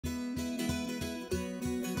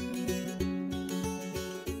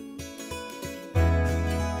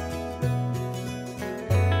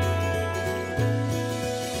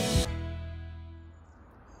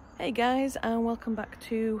Hey guys, and welcome back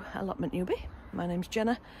to Allotment Newbie. My name's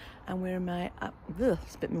Jenna and we're in my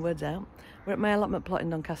spit my words out. We're at my allotment plot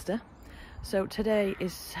in Doncaster. So today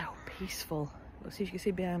is so peaceful. Let's see if you can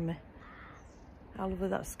see behind me how lovely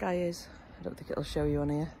that sky is. I don't think it'll show you on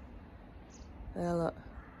here. There, look.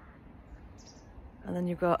 And then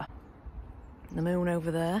you've got the moon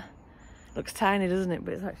over there. Looks tiny, doesn't it?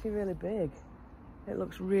 But it's actually really big. It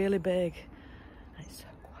looks really big. And it's so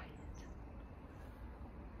quiet.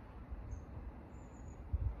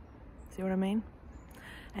 See what I mean?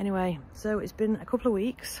 Anyway, so it's been a couple of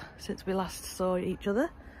weeks since we last saw each other.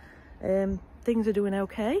 Things are doing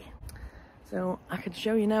okay. So I can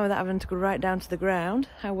show you now without having to go right down to the ground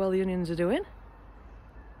how well the onions are doing.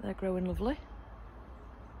 They're growing lovely.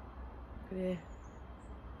 Could hear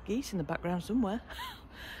geese in the background somewhere.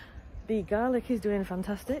 The garlic is doing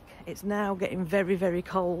fantastic. It's now getting very, very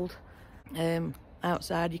cold.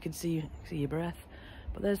 Outside you can see your breath.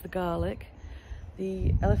 But there's the garlic.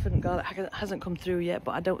 The elephant garlic hasn't come through yet,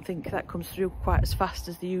 but I don't think that comes through quite as fast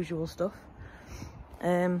as the usual stuff.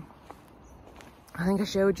 I think I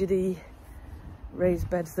showed you the raised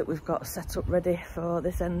beds that we've got set up ready for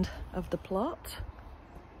this end of the plot.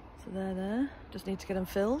 So they're there. Just need to get them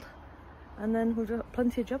filled. And then we've got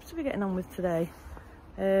plenty of jobs to be getting on with today.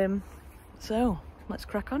 So let's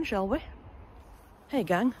crack on, shall we? Hey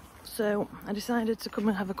gang, so I decided to come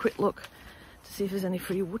and have a quick look to see if there's any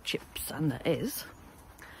free wood chips, and there is.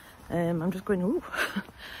 I'm just going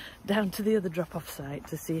down to the other drop-off site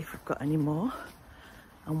to see if we've got any more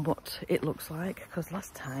and what it looks like, because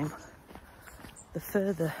last time the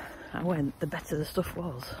further I went the better the stuff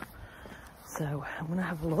was. So I'm gonna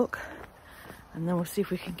have a look and then we'll see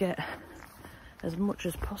if we can get as much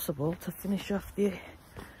as possible to finish off the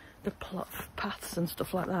plot paths and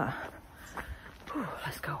stuff like that. Whew,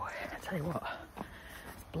 let's go. I tell you what,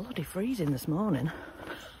 it's bloody freezing this morning.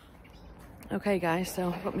 Okay guys,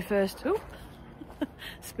 so I've got my first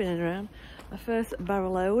spinning around, my first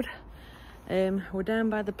barrel load. We're down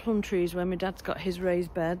by the plum trees where my dad's got his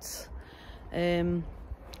raised beds. We're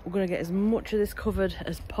going to get as much of this covered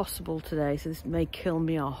as possible today, so this may kill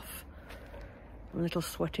me off. I'm a little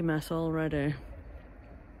sweaty mess already.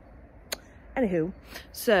 Anywho,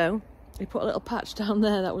 so we put a little patch down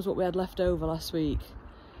there. That was what we had left over last week,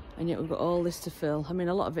 and yet we've got all this to fill. I mean,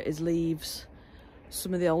 a lot of it is leaves,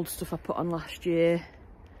 some of the old stuff I put on last year,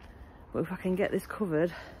 but if I can get this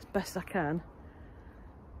covered as best I can,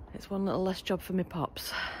 it's one little less job for me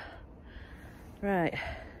pops. Right,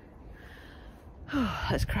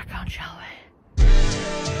 let's crack on, shall we?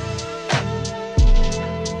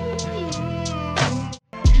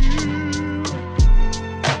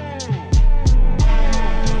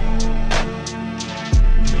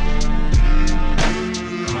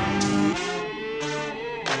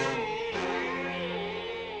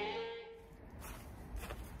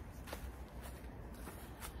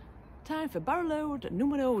 Time for barrel load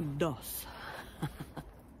numero dos.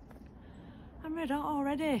 I'm red hot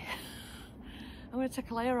already. I'm going to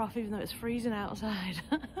take a layer off even though it's freezing outside.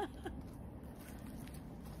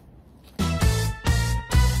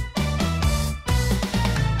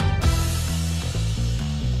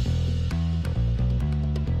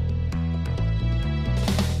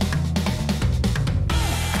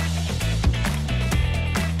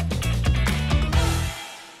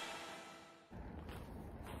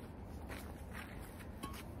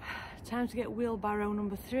 Time to get wheelbarrow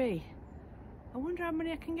number 3. I wonder how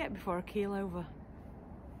many I can get before I keel over.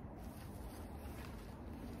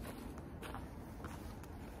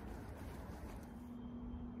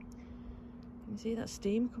 Can you see that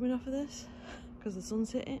steam coming off of this? Because the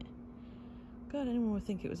sun's hit it. God, anyone would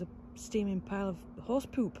think it was a steaming pile of horse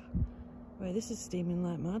poop. Wait, this is steaming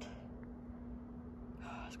like mad.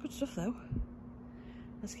 It's good stuff though.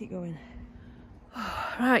 Let's keep going.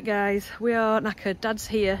 Right guys, we are knackered. Dad's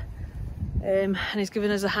here. And he's giving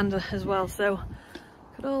us a hand as well, so look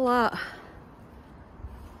at all that.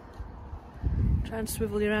 Try and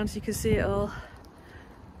swivel you around so you can see it all.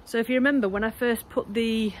 So if you remember when I first put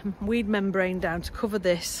the weed membrane down to cover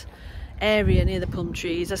this area near the plum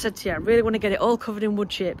trees, I said to you I really want to get it all covered in wood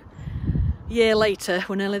chip. A year later,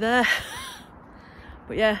 we're nearly there.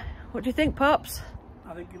 But yeah, what do you think, Pops?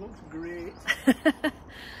 I think it looks great.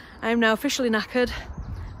 I am now officially knackered.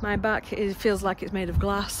 My back feels like it's made of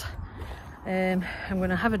glass. I'm going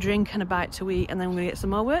to have a drink and a bite to eat, and then we're going to get some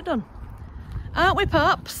more work done. Aren't we,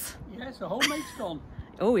 Pops? Yes, a homemade scone.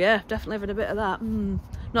 Oh yeah, definitely having a bit of that. Not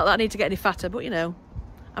that I need to get any fatter, but you know,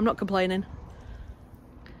 I'm not complaining.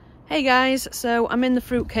 Hey guys, so I'm in the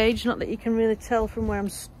fruit cage. Not that you can really tell from where I'm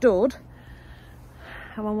stood.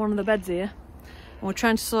 I'm on one of the beds here. And we're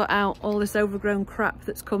trying to sort out all this overgrown crap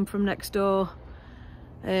that's come from next door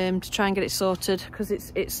to try and get it sorted, because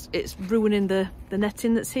it's ruining the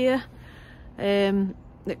netting that's here.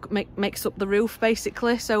 It makes up the roof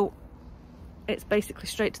basically, so it's basically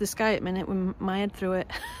straight to the sky at the minute with my head through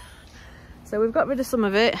it. So we've got rid of some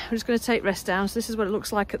of it. We're just going to take rest down. So this is what it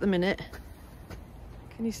looks like at the minute.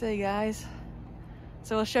 Can you see, guys?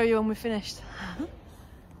 So I'll show you when we're finished.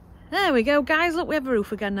 There we go, guys. Look, we have a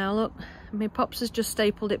roof again now. Look, my Pops has just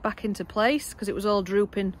stapled it back into place because it was all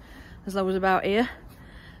drooping as I was about here.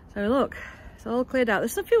 So look, it's all cleared out.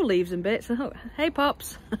 There's a few leaves and bits. Oh, hey,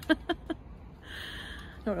 Pops.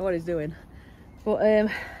 Don't know what he's doing,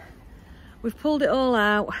 but we've pulled it all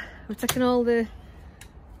out. We've taken all the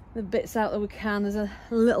bits out that we can. There's a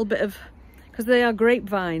little bit of, because they are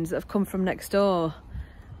grapevines that have come from next door,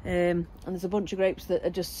 and there's a bunch of grapes that are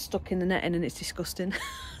just stuck in the netting and it's disgusting.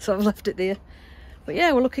 So I've left it there. But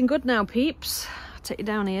yeah, we're looking good now, peeps. I'll take you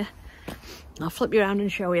down here. I'll flip you around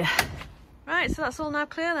and show you. Right, so that's all now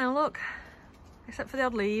clear now, look, except for the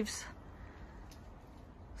odd leaves.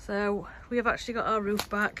 So we have actually got our roof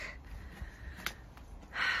back.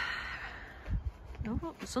 Oh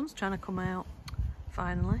look, the sun's trying to come out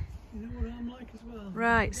finally. You know what I'm like as well.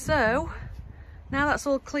 Right, so now that's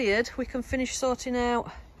all cleared, we can finish sorting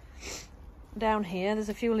out down here. There's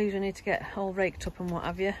a few leaves we need to get all raked up and what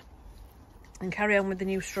have you, and carry on with the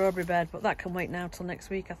new strawberry bed, but that can wait now till next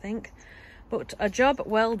week, I think. But a job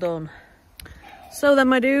well done. So then,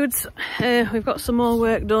 my dudes, we've got some more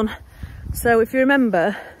work done. So if you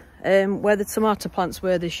remember where the tomato plants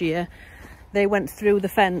were this year, they went through the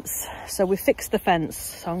fence, so we fixed the fence,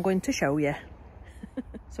 so I'm going to show you.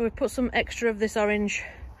 So we put some extra of this orange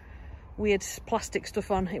weird plastic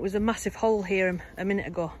stuff on. It was a massive hole here a minute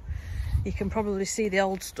ago. You can probably see the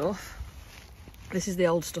old stuff. This is the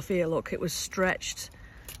old stuff here, look, it was stretched,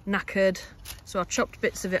 knackered, so I chopped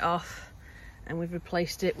bits of it off and we've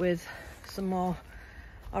replaced it with some more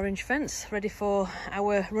orange fence, ready for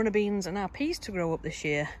our runner beans and our peas to grow up this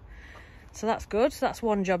year. So that's good. So that's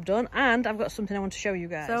one job done, and I've got something I want to show you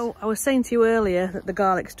guys. So I was saying to you earlier that the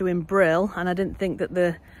garlic's doing brill, and I didn't think that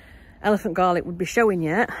the elephant garlic would be showing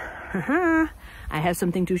yet. I have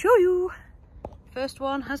something to show you. First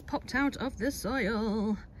one has popped out of the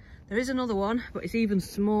soil. There is another one, but it's even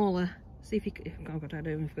smaller. See if you can, oh God, I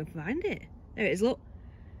don't know if you can find it. There it is, look.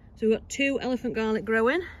 So we've got 2 elephant garlic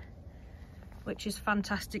growing, which is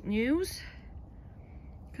fantastic news.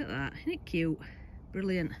 Look at that, isn't it cute?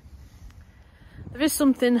 Brilliant. There is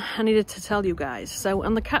something I needed to tell you guys. So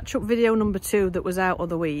on the catch-up video number 2 that was out of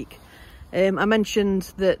the week, I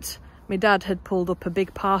mentioned that my dad had pulled up a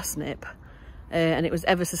big parsnip and it was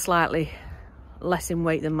ever so slightly less in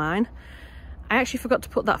weight than mine. I actually forgot to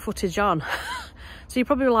put that footage on. So you're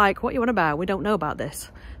probably like, what are you on about? We don't know about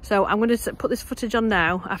this. So I'm going to put this footage on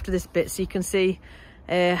now after this bit so you can see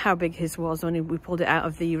how big his was when we pulled it out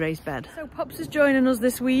of the raised bed. So Pops is joining us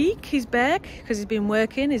this week. He's back because he's been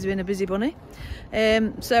working. He's been a busy bunny.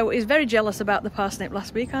 So he's very jealous about the parsnip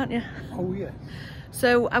last week, aren't you? Oh yeah.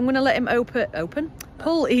 So I'm going to let him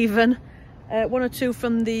pull even 1 or 2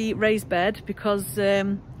 from the raised bed because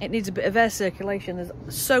it needs a bit of air circulation. There's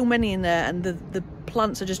so many in there and the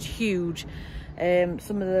plants are just huge.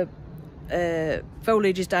 Some of the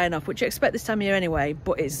foliage is dying off, which you expect this time of year anyway,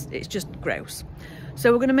 but it's just gross. So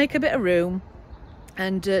we're going to make a bit of room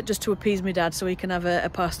and just to appease my dad so he can have a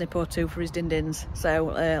parsnip or 2 for his din-dins.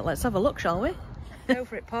 So let's have a look, shall we? Go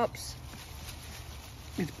for it, Pops.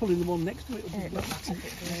 He's pulling the one next to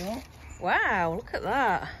it. Wow, look at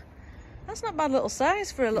that. That's not a bad little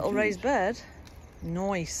size for a little raised bed.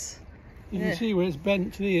 Nice. You can see where it's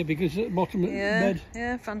bent here because at the bottom of the bed.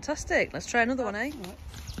 Yeah, fantastic. Let's try another one, eh? Right.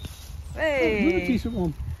 Hey. Another decent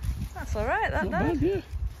one. That's all right, that Not bad, yeah.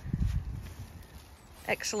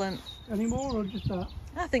 Excellent. Any more or just that?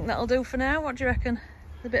 I think that'll do for now. What do you reckon?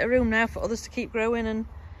 There's a bit of room now for others to keep growing, and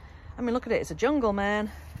I mean, look at it. It's a jungle,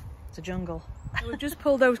 man. It's a jungle. We've just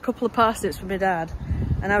pulled those couple of parsnips for my dad,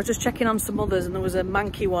 and I was just checking on some others, and there was a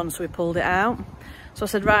manky one, so we pulled it out. So I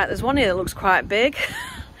said, right, there's one here that looks quite big.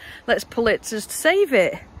 Let's pull it just to save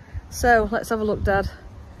it. So let's have a look, Dad.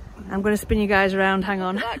 I'm going to spin you guys around. Hang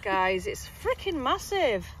on. Look at that, guys. It's freaking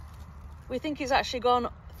massive. We think it's actually gone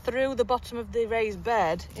through the bottom of the raised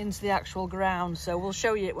bed into the actual ground, so we'll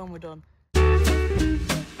show you it when we're done.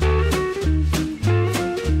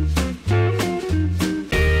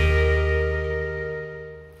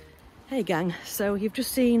 Hey gang, so you've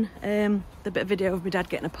just seen the bit of video of my dad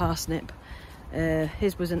getting a parsnip.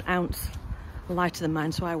 His was an ounce lighter than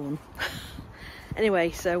mine, so I won.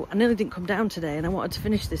 Anyway, so I nearly didn't come down today and I wanted to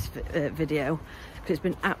finish this video because it's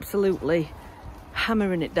been absolutely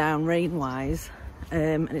hammering it down rain-wise.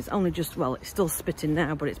 and it's only just, well, it's still spitting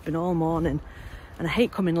now, but it's been all morning, and I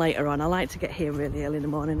hate coming later on. I like to get here really early in the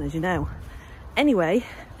morning, as you know. Anyway,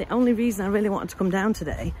 the only reason I really wanted to come down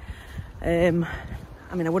today, I mean,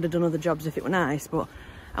 I would have done other jobs if it were nice, but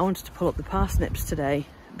I wanted to pull up the parsnips today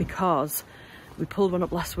because we pulled one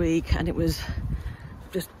up last week and it was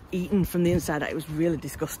just eaten from the inside out. It was really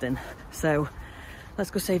disgusting. So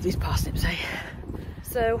let's go save these parsnips, eh?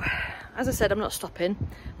 So, as I said, I'm not stopping,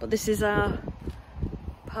 but this is our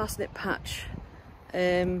parsnip patch.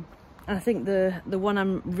 And I think the one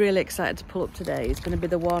I'm really excited to pull up today is going to be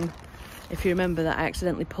the one, if you remember, that I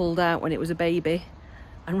accidentally pulled out when it was a baby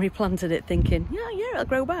and replanted it thinking, yeah, it'll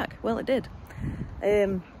grow back. Well, it did.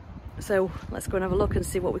 So let's go and have a look and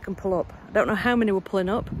see what we can pull up. I don't know how many we're pulling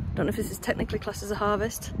up. Don't know if this is technically classed as a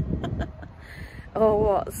harvest or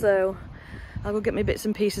what. So I'll go get me bits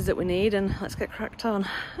and pieces that we need and let's get cracked on.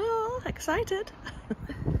 Oh, excited.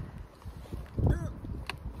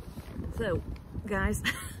 So, guys,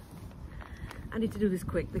 I need to do this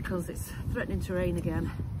quick because it's threatening to rain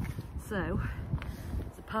again. So,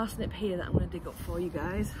 there's a parsnip here that I'm going to dig up for you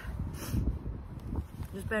guys.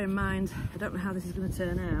 Just bear in mind, I don't know how this is going to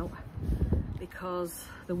turn out because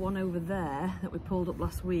the one over there that we pulled up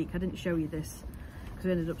last week, I didn't show you this because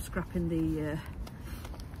we ended up scrapping the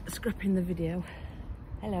video.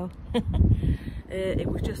 Hello. It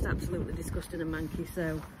was just absolutely disgusting and manky,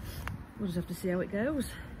 so we'll just have to see how it goes,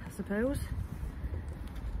 I suppose.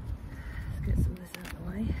 Let's get some of this out of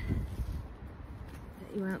the way.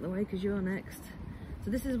 Get you out of the way because you're next. So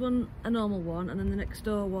this is a normal one, and then the next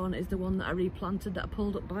door one is the one that I replanted that I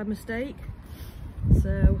pulled up by mistake.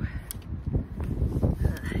 So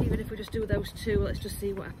even if we just do those two, let's just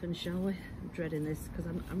see what happens, shall we? I'm dreading this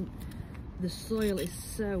because the soil is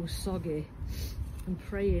so soggy. I'm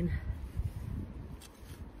praying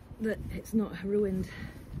that it's not ruined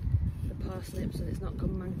the parsnips and it's not gone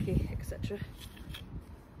manky, etc.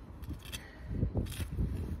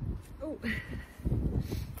 Oh.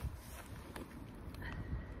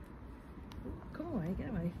 Get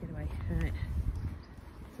away. Right.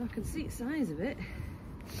 So I can see the size of it.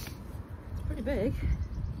 It's pretty big.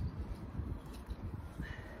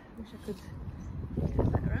 Wish I could get a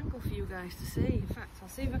better angle for you guys to see. In fact, I'll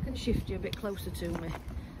see if I can shift you a bit closer to me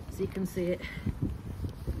so you can see it.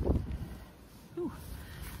 Ooh,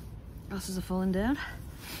 glasses are falling down.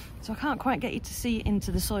 So I can't quite get you to see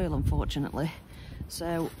into the soil, unfortunately.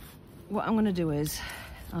 So what I'm going to do is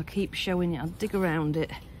I'll keep showing you. I'll dig around it.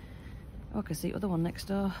 Oh, I can see the other one next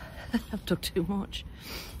door. I've dug too much.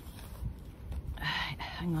 Right,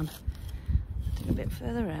 hang on. I'll dig a bit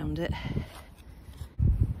further around it.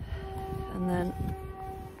 And then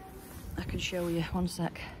I can show you. One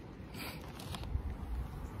sec.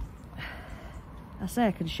 I say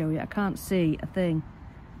I can show you. I can't see a thing.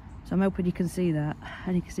 So I'm hoping you can see that.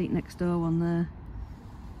 And you can see it next door one there.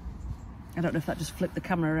 I don't know if that just flipped the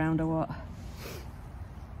camera around or what.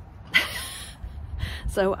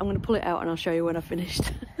 So I'm going to pull it out and I'll show you when I've finished.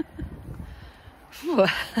 I'm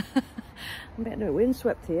getting a bit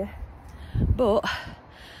windswept here. But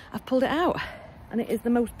I've pulled it out and it is the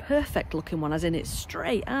most perfect looking one, as in it's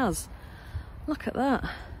straight as. Look at that.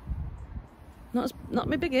 Not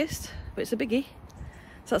my biggest, but it's a biggie.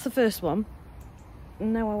 So that's the first one.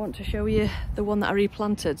 And now I want to show you the one that I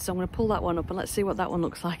replanted. So I'm going to pull that one up and let's see what that one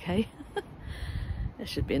looks like, eh? It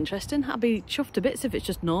should be interesting. I'll be chuffed to bits if it's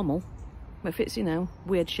just normal. But if it's, you know,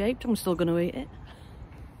 weird shaped, I'm still going to eat it.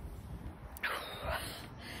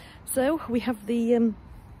 So we have the,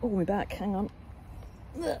 oh, my back, hang on.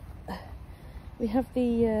 We have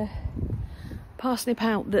the parsnip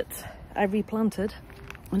out that I replanted,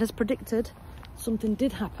 and as predicted, something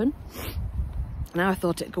did happen. Now I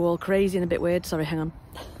thought it'd go all crazy and a bit weird. Sorry, hang on.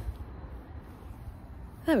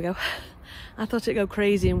 There we go. I thought it'd go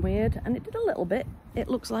crazy and weird, and it did a little bit. It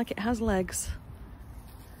looks like it has legs.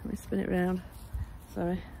 Let me spin it round.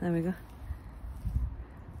 Sorry, there we go.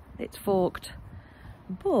 It's forked.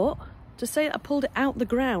 But to say that I pulled it out the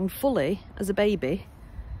ground fully as a baby,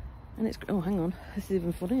 and it's, oh, hang on, this is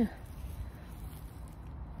even funnier.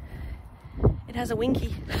 It has a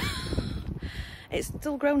winky. It's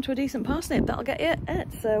still grown to a decent parsnip. That'll get it.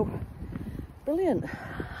 So brilliant.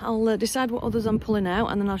 I'll decide what others I'm pulling out,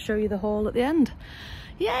 and then I'll show you the haul at the end.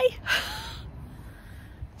 Yay!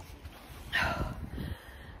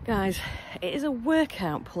 Guys, it is a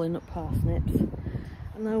workout pulling up parsnips.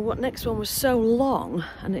 And then what next one was so long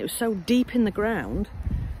and it was so deep in the ground,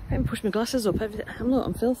 I even pushed my glasses up.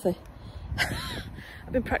 I'm filthy.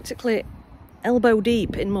 I've been practically elbow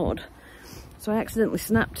deep in mud, so I accidentally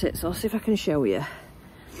snapped it. So I'll see if I can show you.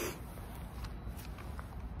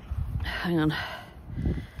 Hang on.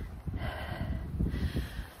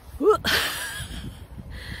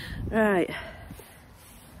 Right.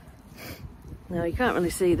 No, you can't really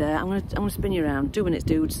see there. I'm gonna spin you around. 2 minutes,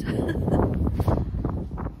 dudes. So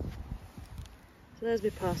there's my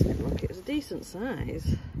parsnip. Look, it was a decent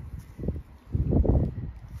size.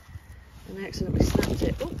 And I accidentally snapped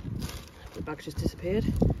it. Oh, the bag's just disappeared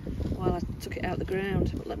while I took it out the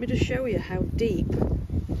ground. But let me just show you how deep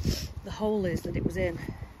the hole is that it was in,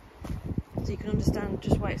 so you can understand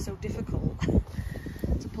just why it's so difficult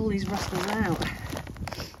to pull these rascals out.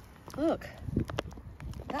 Look,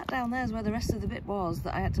 that down there is where the rest of the bit was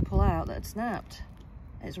that I had to pull out that had snapped.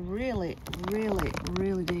 It's really, really,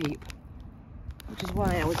 really deep, which is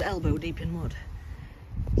why I was elbow deep in mud.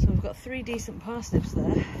 So we've got 3 decent parsnips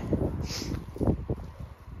there.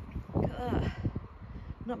 Look at that.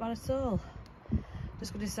 Not bad at all.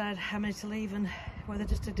 Just going to decide how many to leave and whether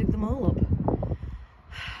just to dig them all up.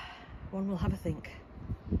 One will have a think.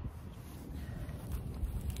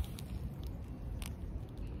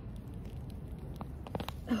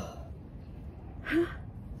 Oh.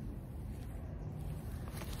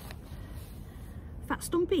 Fat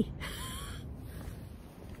Stumpy.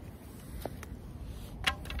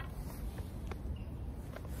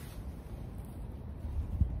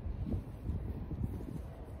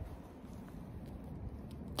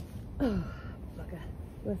 Oh, bugger.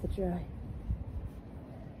 Worth a try.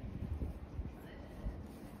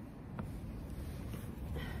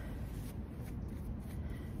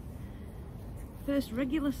 First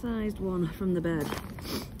regular sized one from the bed.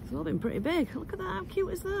 It's all been pretty big. Look at that, how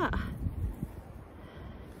cute is that?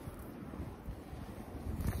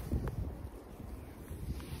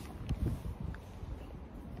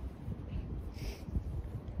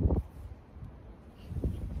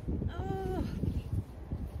 Oh,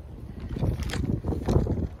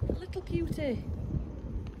 a little cutie.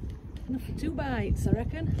 Enough for 2 bites, I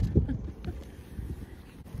reckon.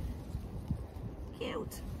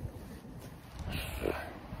 Cute.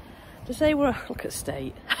 To say we're, look at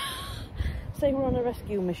state, say we're on a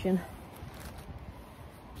rescue mission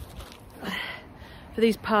for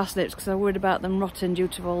these parsnips because I'm worried about them rotting due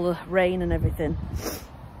to all the rain and everything.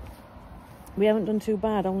 We haven't done too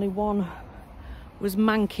bad. Only one was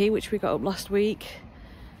manky, which we got up last week,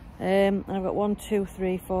 and I've got 1, 2,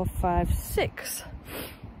 3, 4, 5, 6.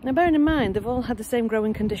 Now bearing in mind they've all had the same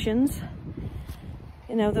growing conditions,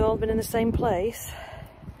 you know, they've all been in the same place.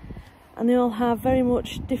 And they all have very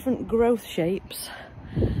much different growth shapes.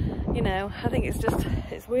 You know, I think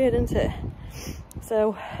it's weird, isn't it?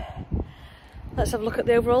 So, let's have a look at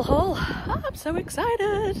the overall haul. Oh, I'm so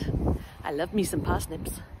excited. I love me some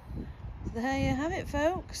parsnips. There you have it,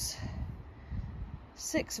 folks.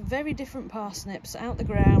 6 very different parsnips out the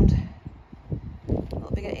ground.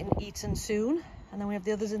 They'll be getting eaten soon. And then we have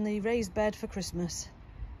the others in the raised bed for Christmas.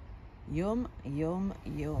 Yum, yum,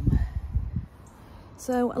 yum.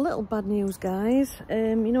 So, a little bad news, guys.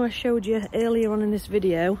 You know, I showed you earlier on in this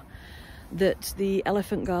video that the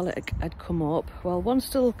elephant garlic had come up. Well, one's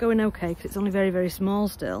still going okay because it's only very, very small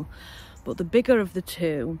still. But the bigger of the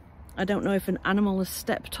 2, I don't know if an animal has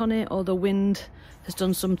stepped on it or the wind has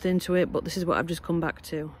done something to it, but this is what I've just come back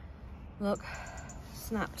to. Look,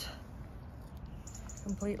 snapped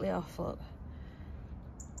completely off, look.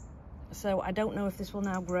 So, I don't know if this will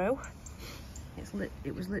now grow.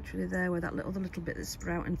 It was literally there where that little bit that's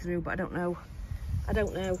sprouting through, but I don't know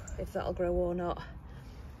if that'll grow or not.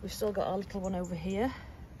 We've still got our little one over here.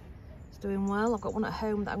 It's doing well. I've got one at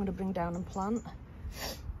home that I'm going to bring down and plant.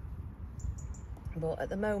 But at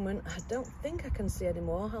the moment, I don't think I can see any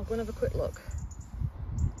more. I'll go and have a quick look.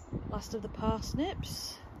 Last of the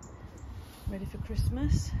parsnips. Ready for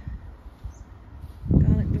Christmas.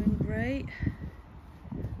 Garlic doing great.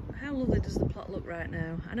 How lovely does the plot look right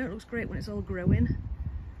now? I know it looks great when it's all growing,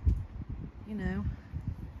 you know.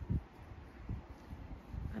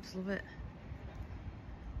 I just love it.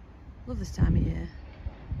 Love this time of year.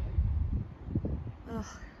 Oh,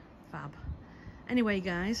 fab. Anyway,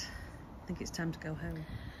 guys, I think it's time to go home.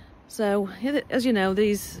 So, as you know,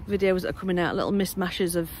 these videos are coming out, little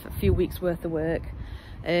mishmashes of a few weeks worth of work.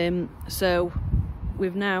 So,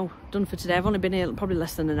 we've now done for today. I've only been here probably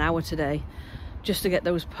less than an hour today, just to get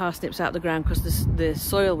those parsnips out of the ground because the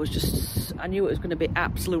soil was just, I knew it was going to be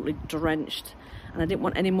absolutely drenched and I didn't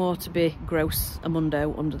want any more to be gross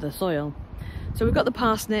amundo under the soil. So we've got the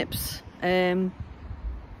parsnips, and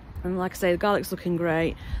like I say, the garlic's looking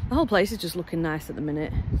great. The whole place is just looking nice at the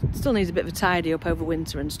minute. It still needs a bit of a tidy up over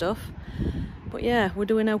winter and stuff, but yeah, we're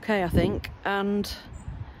doing okay, I think, and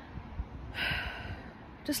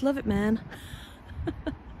just love it, man.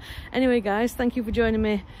 Anyway, guys, thank you for joining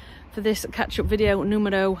me for this catch-up video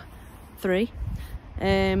numero 3,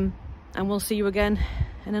 and we'll see you again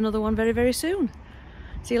in another one very, very soon.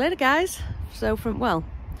 See you later, guys. So well,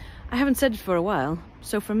 I haven't said it for a while,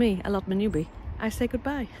 so from me, a lot my newbie, I say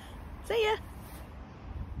goodbye. See ya.